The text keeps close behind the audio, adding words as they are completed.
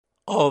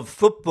of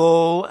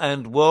Football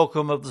and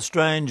Welcome of the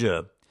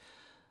Stranger.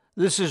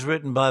 This is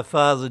written by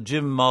Father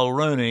Jim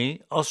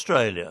Mulrooney,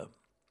 Australia.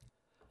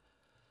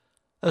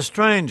 A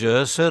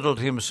stranger settled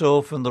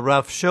himself in the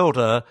rough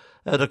shelter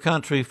at a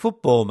country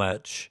football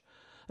match,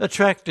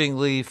 attracting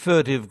the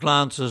furtive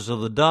glances of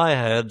the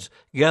diehards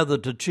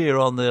gathered to cheer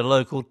on their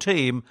local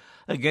team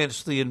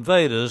against the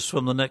invaders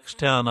from the next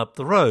town up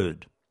the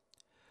road.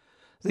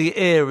 The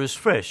air is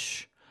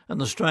fresh,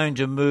 and the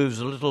stranger moves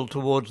a little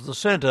towards the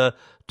centre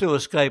to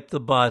escape the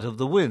bite of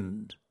the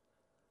wind.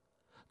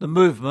 The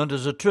movement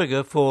is a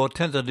trigger for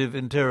tentative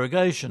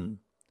interrogation.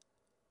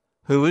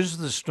 Who is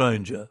this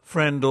stranger,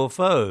 friend or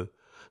foe?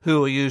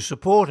 Who are you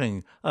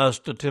supporting?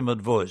 Asked a timid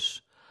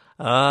voice.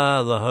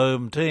 Ah, the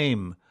home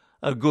team.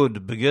 A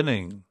good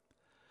beginning.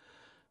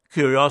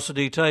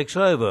 Curiosity takes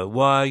over.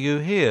 Why are you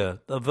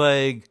here? A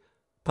vague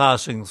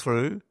passing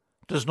through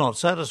does not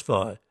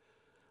satisfy.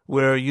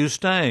 Where are you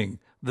staying?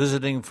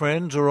 Visiting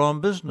friends or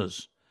on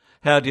business?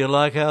 How do you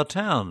like our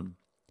town?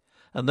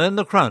 And then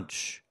the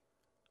crunch.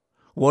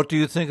 What do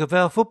you think of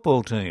our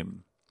football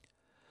team?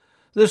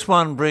 This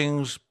one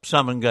brings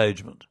some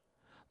engagement.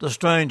 The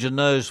stranger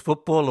knows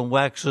football and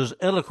waxes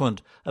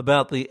eloquent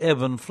about the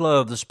ebb and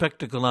flow of the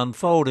spectacle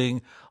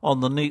unfolding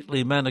on the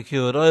neatly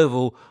manicured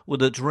oval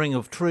with its ring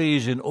of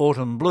trees in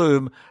autumn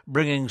bloom,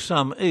 bringing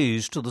some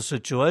ease to the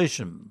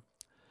situation.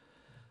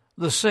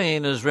 The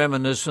scene is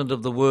reminiscent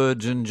of the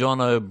words in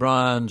John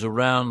O'Brien's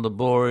Around the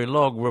Bory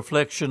Log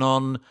reflection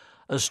on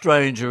a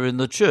stranger in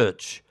the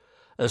church.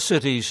 A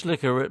city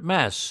slicker at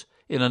Mass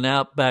in an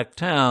outback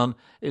town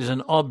is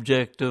an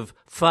object of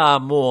far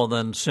more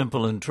than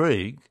simple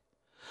intrigue.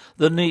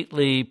 The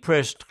neatly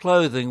pressed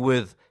clothing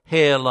with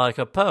hair like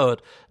a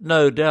poet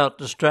no doubt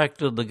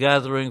distracted the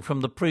gathering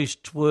from the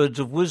priest's words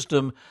of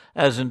wisdom,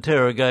 as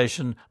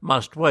interrogation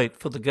must wait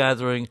for the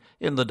gathering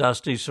in the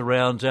dusty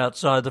surrounds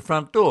outside the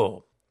front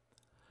door.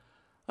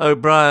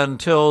 O'Brien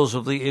tells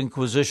of the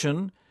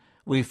Inquisition.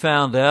 We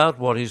found out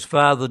what his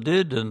father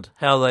did and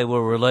how they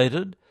were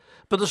related.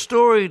 But the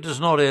story does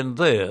not end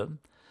there.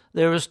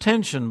 There is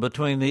tension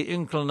between the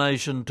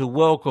inclination to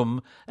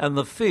welcome and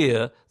the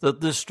fear that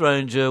this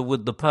stranger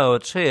with the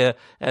poet's hair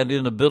and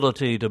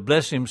inability to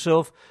bless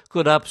himself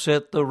could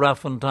upset the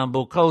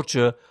rough-and-tumble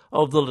culture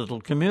of the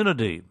little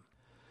community.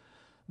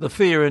 The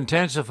fear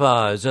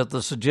intensifies at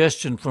the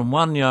suggestion from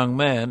one young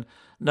man,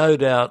 no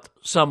doubt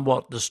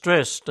somewhat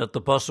distressed at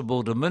the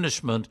possible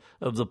diminishment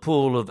of the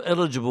pool of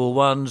eligible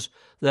ones,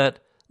 that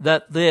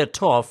their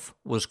toff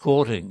was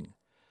courting.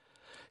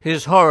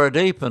 His horror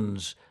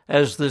deepens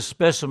as this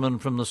specimen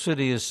from the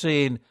city is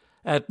seen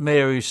at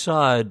Mary's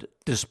side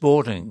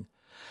disporting,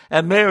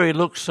 and Mary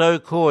looks so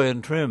coy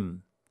and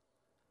trim.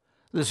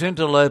 This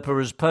interloper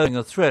is posing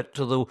a threat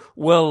to the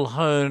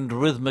well-honed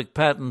rhythmic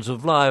patterns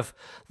of life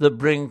that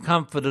bring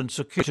comfort and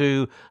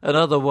security to an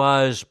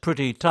otherwise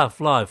pretty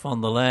tough life on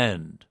the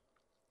land.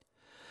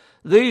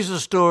 These are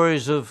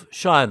stories of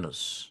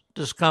shyness,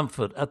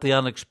 discomfort at the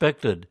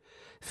unexpected,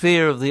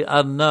 fear of the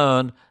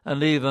unknown,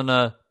 and even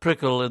a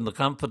prickle in the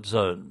comfort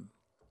zone.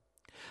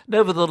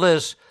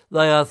 Nevertheless,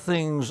 they are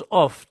things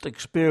oft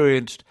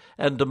experienced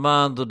and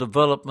demand the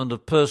development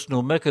of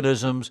personal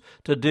mechanisms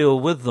to deal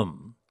with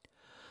them.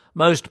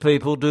 Most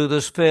people do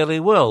this fairly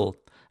well,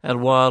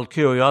 and while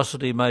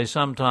curiosity may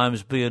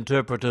sometimes be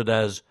interpreted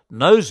as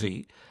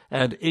nosy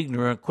and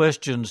ignorant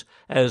questions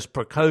as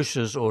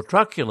precocious or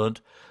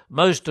truculent,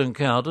 most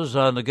encounters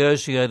are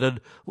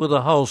negotiated with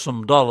a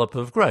wholesome dollop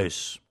of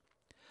grace.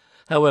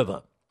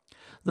 However,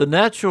 the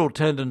natural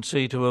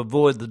tendency to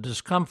avoid the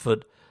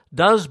discomfort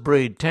does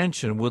breed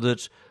tension with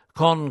its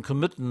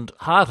concomitant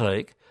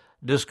heartache,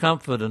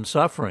 discomfort and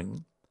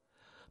suffering.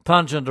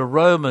 Pungent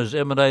aromas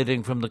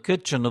emanating from the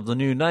kitchen of the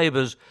new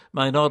neighbours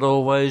may not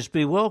always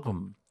be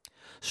welcome.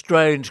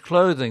 Strange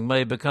clothing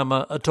may become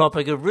a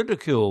topic of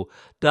ridicule.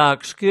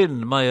 Dark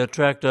skin may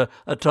attract a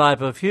type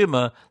of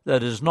humour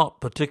that is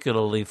not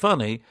particularly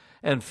funny,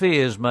 and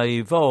fears may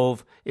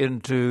evolve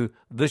into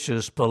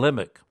vicious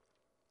polemic.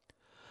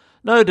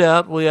 No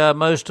doubt we are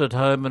most at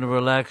home and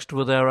relaxed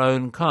with our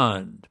own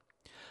kind.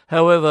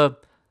 However,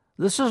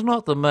 this is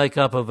not the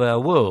make-up of our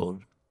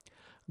world.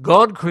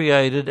 God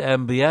created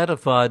and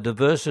beatified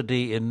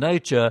diversity in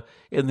nature,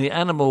 in the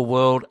animal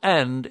world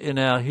and in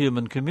our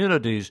human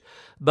communities,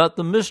 but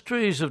the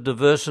mysteries of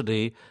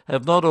diversity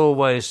have not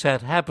always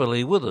sat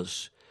happily with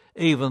us,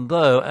 even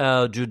though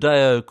our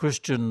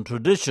Judeo-Christian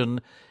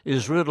tradition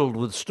is riddled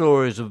with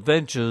stories of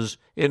ventures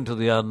into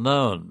the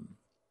unknown.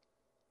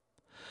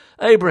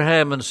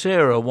 Abraham and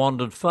Sarah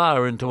wandered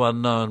far into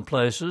unknown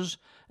places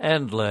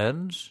and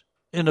lands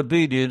in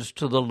obedience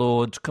to the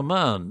Lord's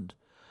command.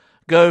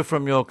 Go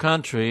from your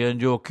country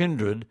and your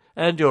kindred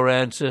and your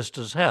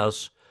ancestors'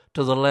 house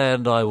to the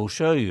land I will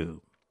show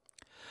you.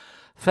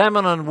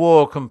 Famine and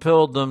war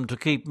compelled them to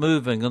keep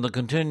moving, and the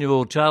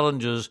continual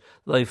challenges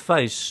they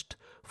faced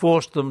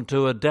forced them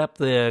to adapt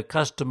their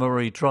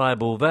customary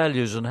tribal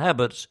values and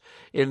habits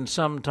in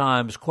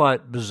sometimes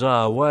quite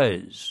bizarre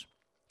ways.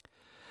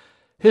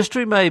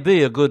 History may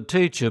be a good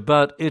teacher,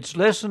 but its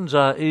lessons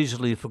are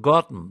easily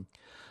forgotten.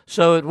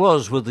 So it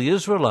was with the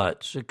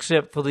Israelites,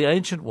 except for the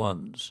ancient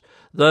ones,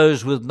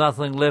 those with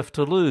nothing left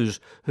to lose,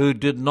 who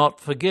did not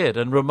forget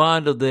and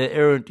reminded their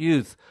errant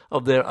youth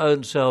of their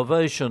own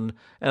salvation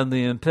and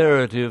the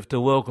imperative to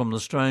welcome the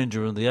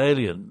stranger and the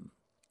alien.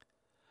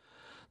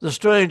 The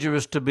stranger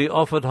is to be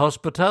offered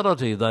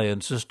hospitality, they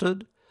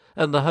insisted,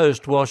 and the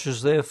host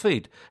washes their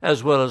feet,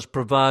 as well as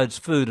provides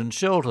food and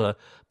shelter,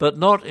 but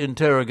not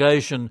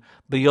interrogation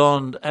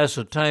beyond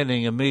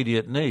ascertaining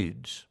immediate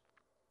needs.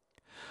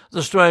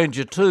 The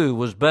stranger, too,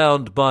 was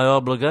bound by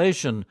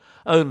obligation,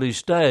 only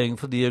staying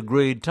for the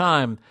agreed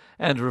time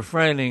and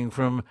refraining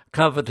from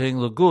coveting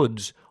the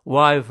goods,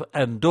 wife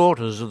and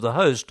daughters of the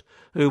host,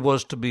 who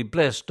was to be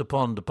blessed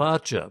upon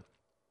departure.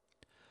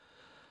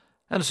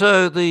 And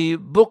so the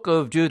book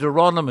of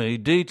Deuteronomy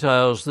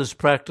details this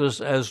practice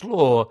as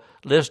law,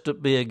 lest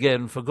it be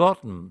again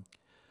forgotten.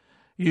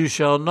 You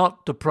shall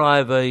not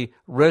deprive a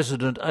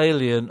resident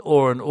alien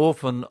or an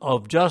orphan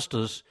of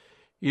justice.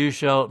 You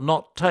shall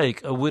not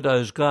take a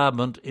widow's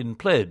garment in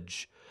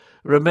pledge.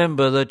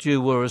 Remember that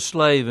you were a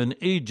slave in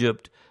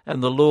Egypt,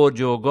 and the Lord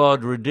your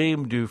God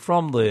redeemed you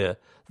from there.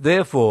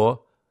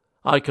 Therefore,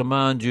 I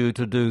command you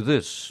to do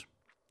this.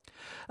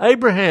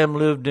 Abraham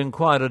lived in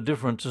quite a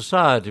different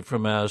society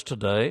from ours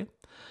today,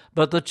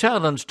 but the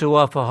challenge to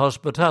offer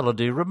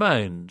hospitality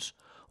remains,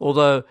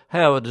 although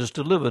how it is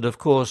delivered, of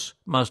course,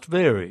 must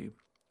vary.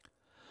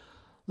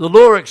 The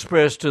law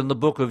expressed in the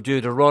book of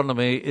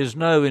Deuteronomy is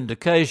no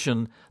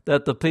indication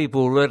that the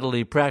people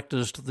readily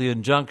practiced the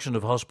injunction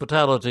of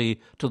hospitality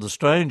to the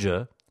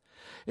stranger.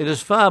 It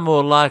is far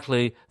more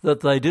likely that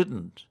they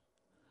didn't.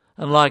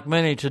 And like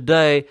many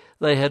today,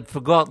 they had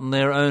forgotten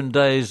their own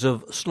days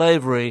of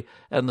slavery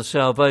and the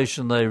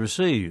salvation they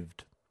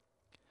received.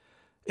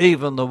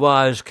 Even the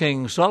wise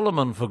King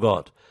Solomon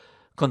forgot,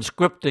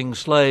 conscripting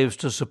slaves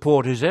to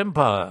support his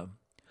empire.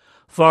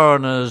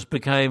 Foreigners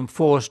became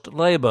forced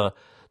labour.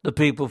 The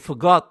people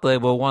forgot they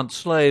were once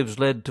slaves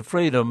led to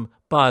freedom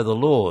by the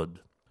Lord.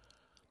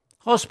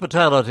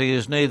 Hospitality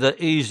is neither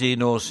easy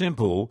nor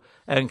simple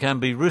and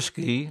can be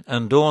risky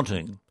and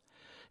daunting.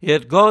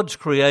 Yet God's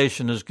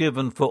creation is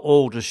given for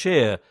all to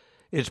share,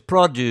 its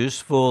produce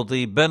for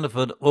the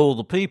benefit of all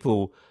the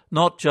people,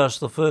 not just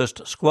the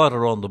first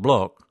squatter on the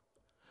block.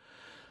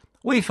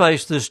 We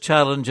face this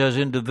challenge as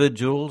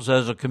individuals,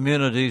 as a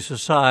community,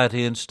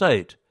 society and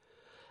state.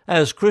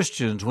 As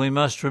Christians, we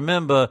must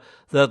remember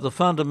that the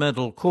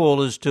fundamental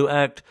call is to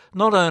act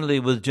not only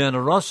with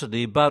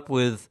generosity but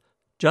with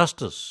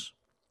justice.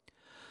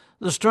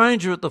 The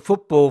stranger at the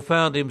football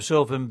found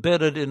himself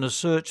embedded in a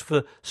search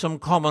for some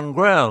common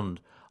ground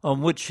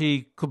on which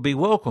he could be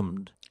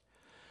welcomed.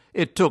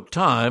 It took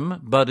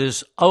time, but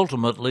is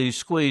ultimately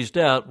squeezed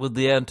out with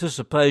the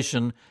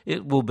anticipation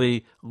it will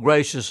be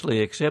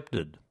graciously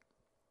accepted.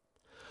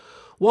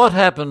 What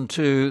happened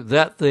to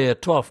that there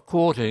toff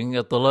courting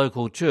at the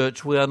local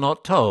church we are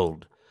not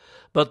told,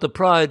 but the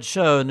pride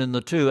shown in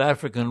the two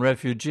African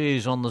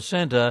refugees on the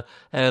centre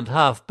and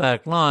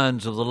half-back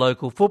lines of the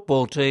local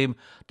football team,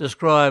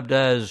 described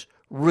as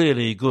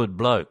really good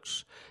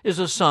blokes, is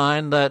a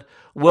sign that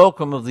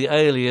welcome of the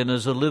alien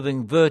is a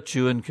living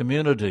virtue in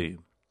community.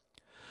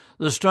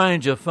 The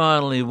stranger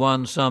finally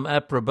won some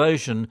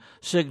approbation,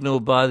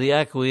 signalled by the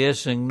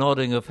acquiescing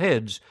nodding of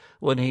heads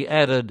when he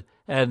added,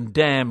 "and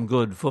damn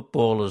good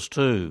footballers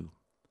too."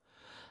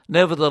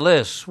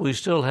 Nevertheless, we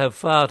still have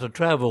far to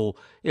travel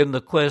in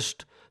the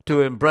quest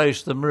to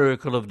embrace the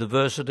miracle of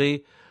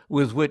diversity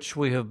with which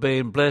we have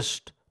been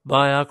blessed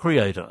by our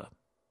Creator.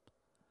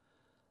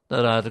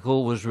 That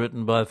article was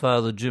written by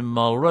Father Jim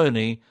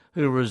Mulroney,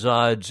 who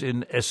resides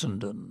in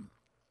Essendon.